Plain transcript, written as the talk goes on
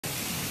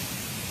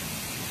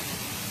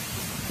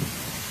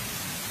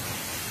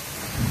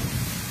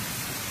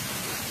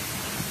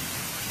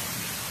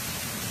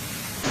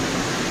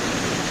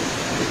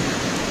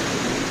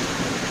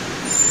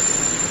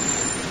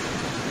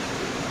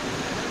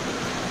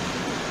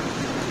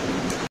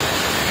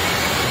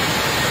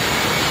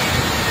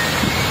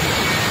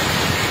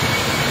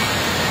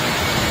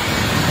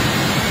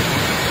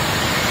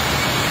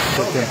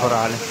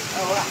temporale.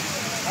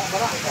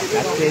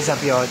 Attesa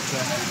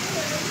pioggia.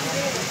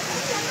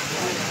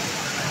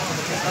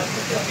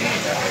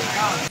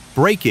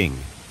 Breaking.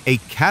 A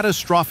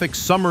catastrophic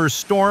summer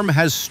storm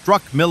has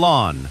struck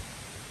Milan.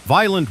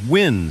 Violent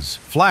winds,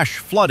 flash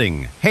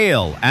flooding,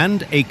 hail,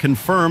 and a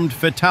confirmed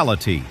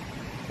fatality.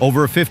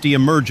 Over 50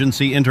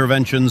 emergency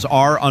interventions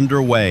are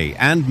underway,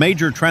 and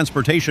major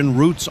transportation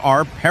routes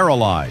are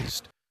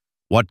paralyzed.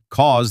 What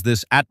caused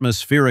this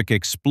atmospheric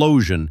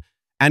explosion,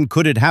 and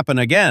could it happen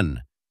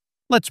again?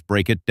 Let's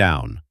break it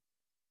down.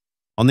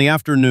 On the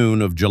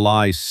afternoon of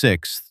July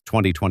 6,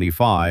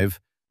 2025,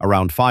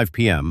 around 5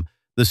 p.m.,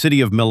 the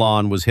city of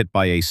Milan was hit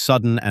by a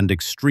sudden and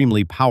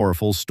extremely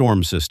powerful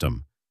storm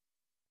system.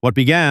 What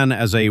began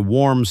as a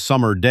warm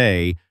summer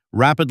day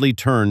rapidly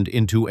turned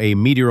into a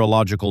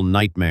meteorological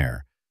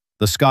nightmare.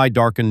 The sky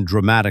darkened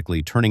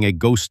dramatically, turning a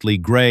ghostly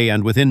gray,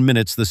 and within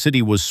minutes the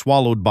city was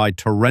swallowed by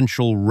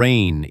torrential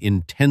rain,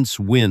 intense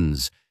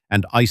winds,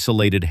 and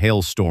isolated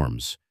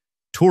hailstorms.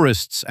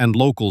 Tourists and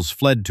locals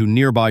fled to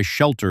nearby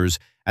shelters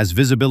as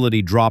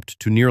visibility dropped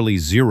to nearly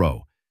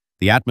zero.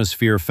 The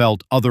atmosphere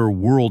felt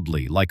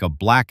otherworldly, like a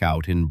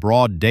blackout in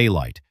broad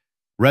daylight.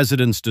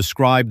 Residents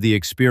described the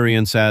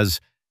experience as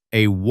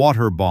a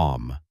water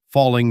bomb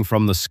falling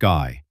from the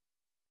sky.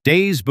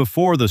 Days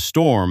before the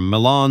storm,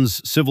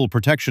 Milan's Civil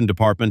Protection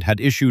Department had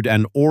issued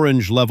an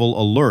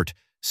orange-level alert,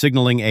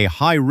 signaling a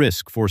high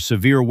risk for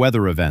severe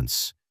weather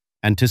events.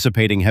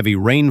 Anticipating heavy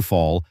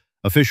rainfall,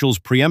 officials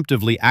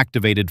preemptively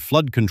activated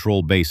flood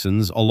control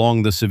basins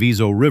along the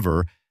Seviso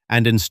River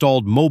and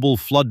installed mobile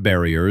flood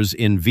barriers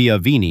in Via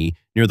Vini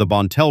near the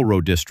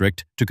Bontelro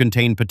district to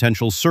contain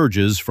potential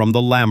surges from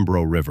the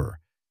Lambro River.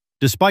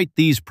 Despite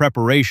these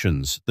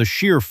preparations, the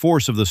sheer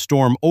force of the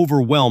storm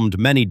overwhelmed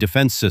many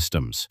defense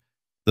systems.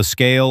 The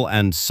scale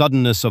and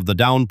suddenness of the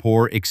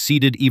downpour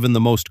exceeded even the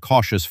most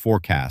cautious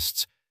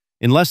forecasts.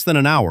 In less than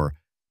an hour,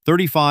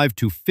 35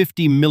 to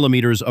 50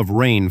 millimeters of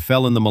rain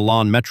fell in the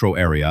Milan metro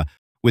area,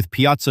 with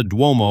Piazza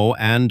Duomo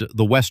and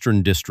the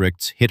western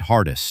districts hit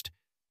hardest.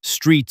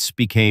 Streets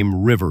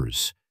became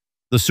rivers.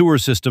 The sewer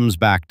systems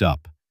backed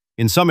up.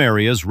 In some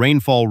areas,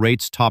 rainfall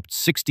rates topped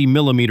 60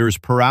 millimeters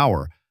per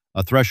hour,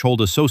 a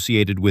threshold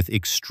associated with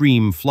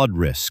extreme flood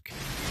risk.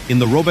 In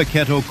the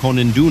Rovereto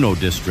Coninduno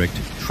district,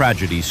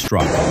 tragedy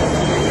struck.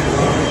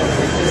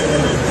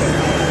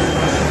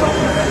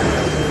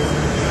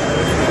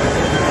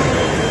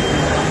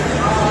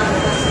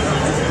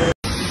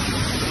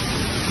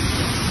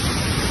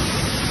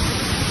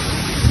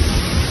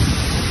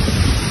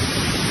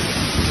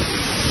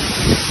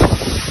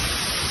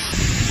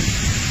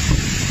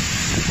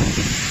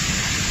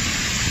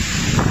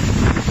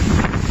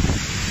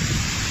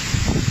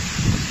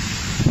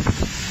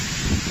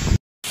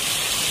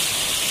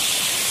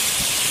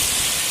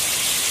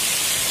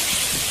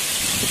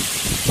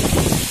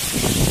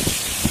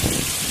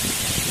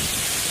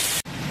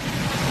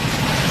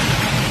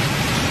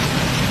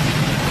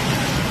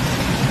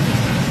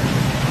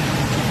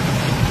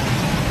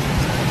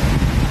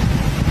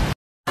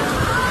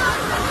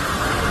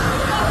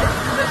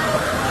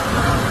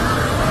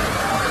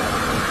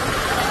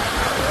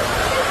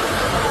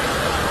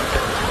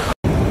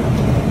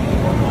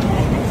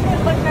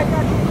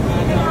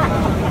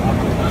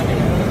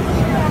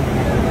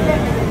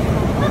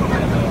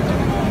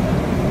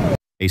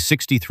 A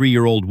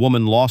 63-year-old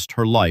woman lost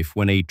her life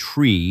when a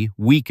tree,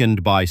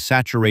 weakened by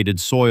saturated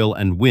soil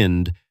and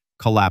wind,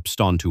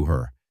 collapsed onto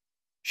her.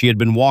 She had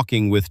been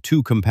walking with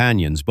two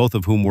companions, both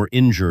of whom were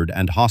injured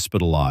and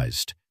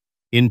hospitalized.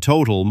 In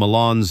total,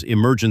 Milan's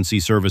emergency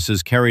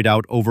services carried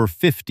out over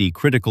 50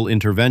 critical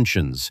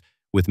interventions,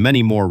 with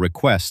many more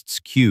requests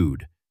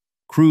queued.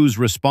 Crews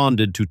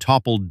responded to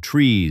toppled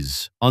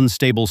trees,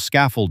 unstable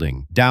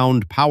scaffolding,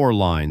 downed power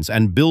lines,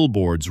 and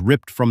billboards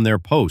ripped from their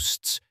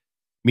posts.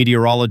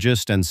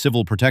 Meteorologist and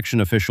civil protection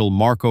official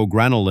Marco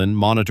Granolin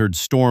monitored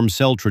storm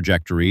cell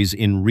trajectories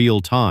in real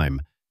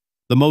time.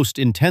 The most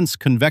intense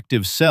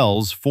convective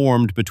cells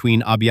formed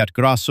between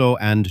Abbiategrasso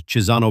and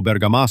Cesano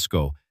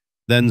Bergamasco,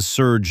 then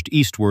surged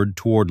eastward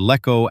toward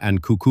Lecco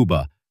and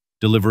Cucuba,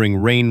 delivering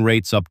rain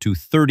rates up to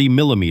 30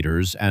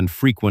 millimeters and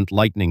frequent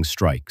lightning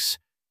strikes.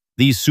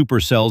 These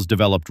supercells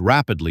developed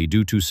rapidly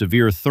due to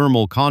severe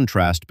thermal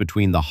contrast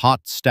between the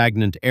hot,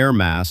 stagnant air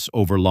mass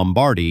over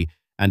Lombardy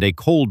and a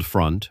cold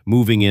front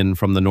moving in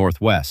from the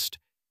northwest.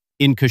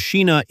 In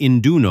Cascina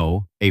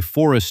Induno, a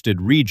forested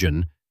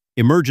region,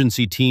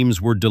 emergency teams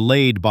were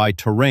delayed by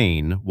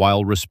terrain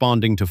while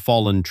responding to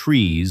fallen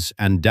trees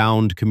and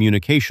downed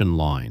communication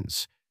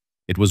lines.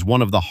 It was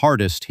one of the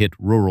hardest-hit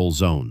rural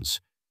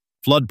zones.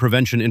 Flood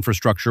prevention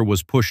infrastructure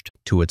was pushed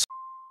to its.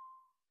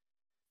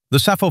 The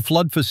Sappho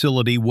flood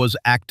facility was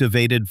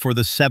activated for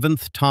the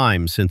 7th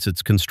time since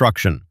its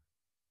construction.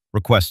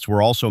 Requests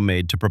were also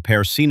made to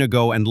prepare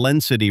Sinago and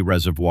Lensity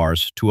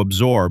reservoirs to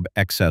absorb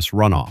excess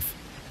runoff.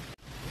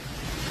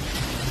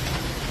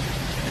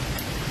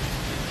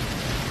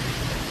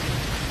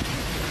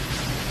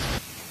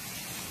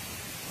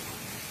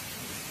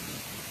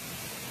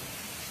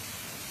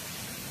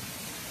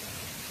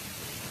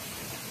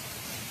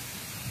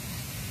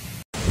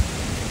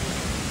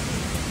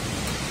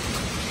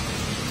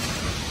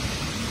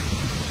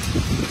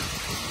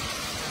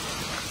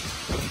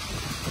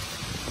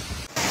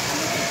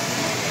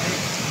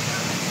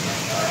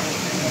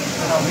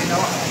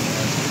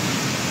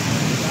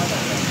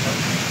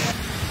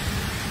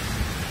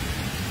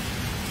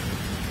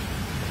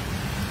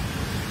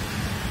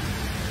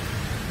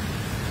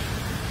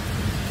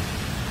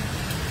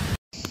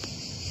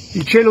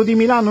 Il cielo di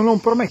Milano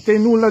non promette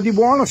nulla di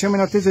buono, siamo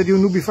in attesa di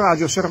un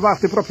nubifragio.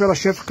 Osservate proprio la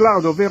chef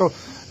cloud, ovvero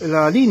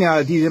la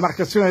linea di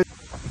demarcazione.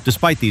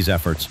 Despite these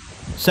efforts,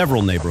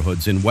 several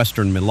neighborhoods in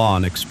western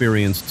Milan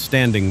experienced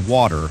standing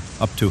water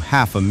up to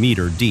half a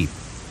meter deep.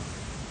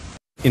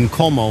 In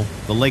Como,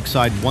 the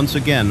lakeside once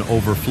again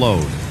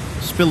overflowed,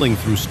 spilling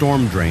through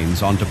storm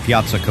drains onto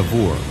Piazza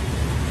Cavour.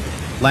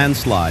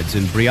 Landslides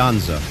in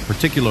Brianza,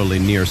 particularly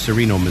near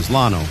Serino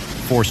Mislano,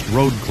 forced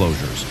road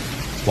closures,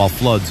 while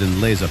floods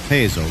in Lesa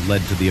Peso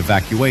led to the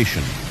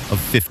evacuation of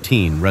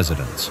 15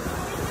 residents.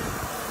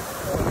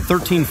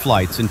 13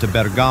 flights into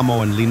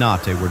Bergamo and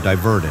Linate were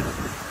diverted,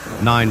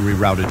 9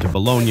 rerouted to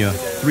Bologna,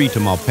 3 to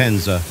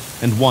Malpensa,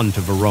 and 1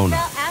 to Verona.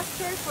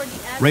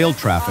 Rail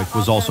traffic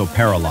was also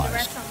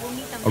paralyzed.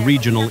 A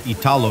regional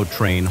Italo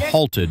train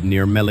halted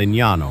near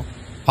Melegnano,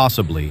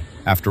 possibly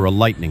after a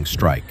lightning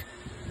strike.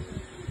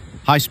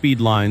 High-speed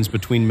lines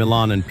between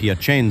Milan and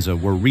Piacenza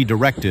were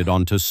redirected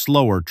onto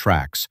slower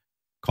tracks,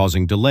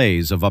 causing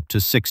delays of up to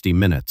 60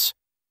 minutes.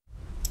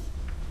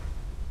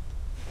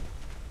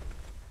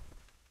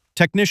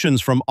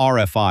 Technicians from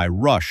RFI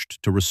rushed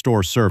to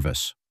restore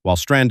service, while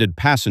stranded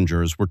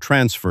passengers were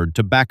transferred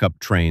to backup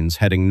trains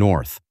heading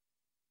north.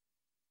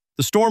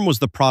 The storm was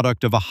the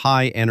product of a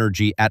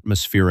high-energy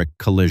atmospheric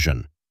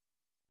collision.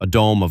 A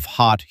dome of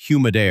hot,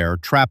 humid air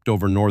trapped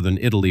over northern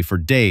Italy for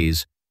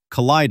days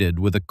collided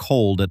with a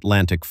cold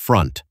Atlantic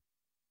front.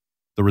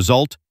 The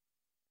result?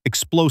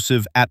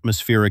 Explosive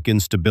atmospheric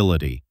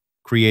instability,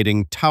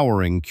 creating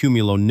towering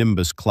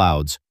cumulonimbus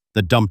clouds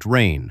that dumped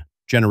rain,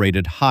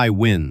 generated high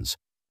winds,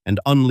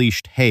 and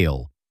unleashed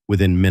hail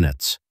within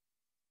minutes.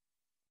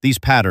 These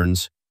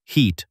patterns,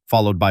 heat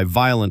followed by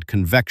violent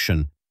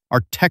convection,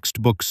 are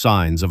textbook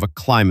signs of a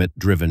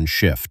climate-driven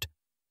shift.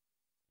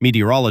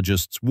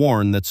 Meteorologists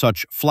warn that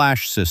such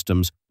flash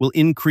systems will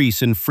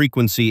increase in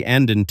frequency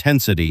and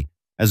intensity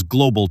as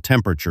global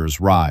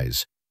temperatures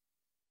rise.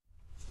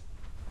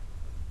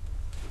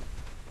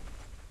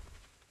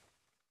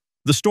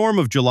 The storm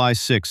of July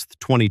 6,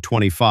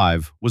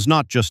 2025, was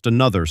not just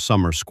another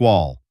summer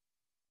squall.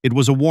 It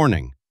was a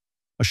warning,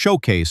 a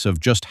showcase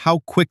of just how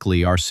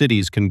quickly our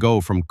cities can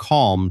go from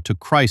calm to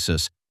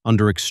crisis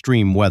under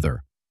extreme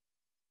weather.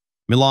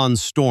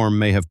 Milan's storm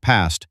may have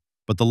passed,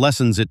 but the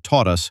lessons it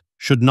taught us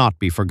should not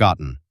be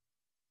forgotten.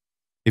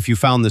 If you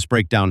found this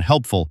breakdown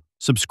helpful,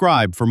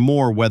 subscribe for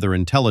more weather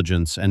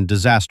intelligence and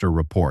disaster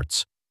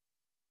reports.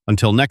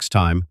 Until next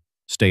time,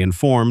 stay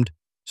informed,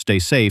 stay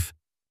safe,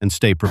 and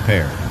stay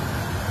prepared.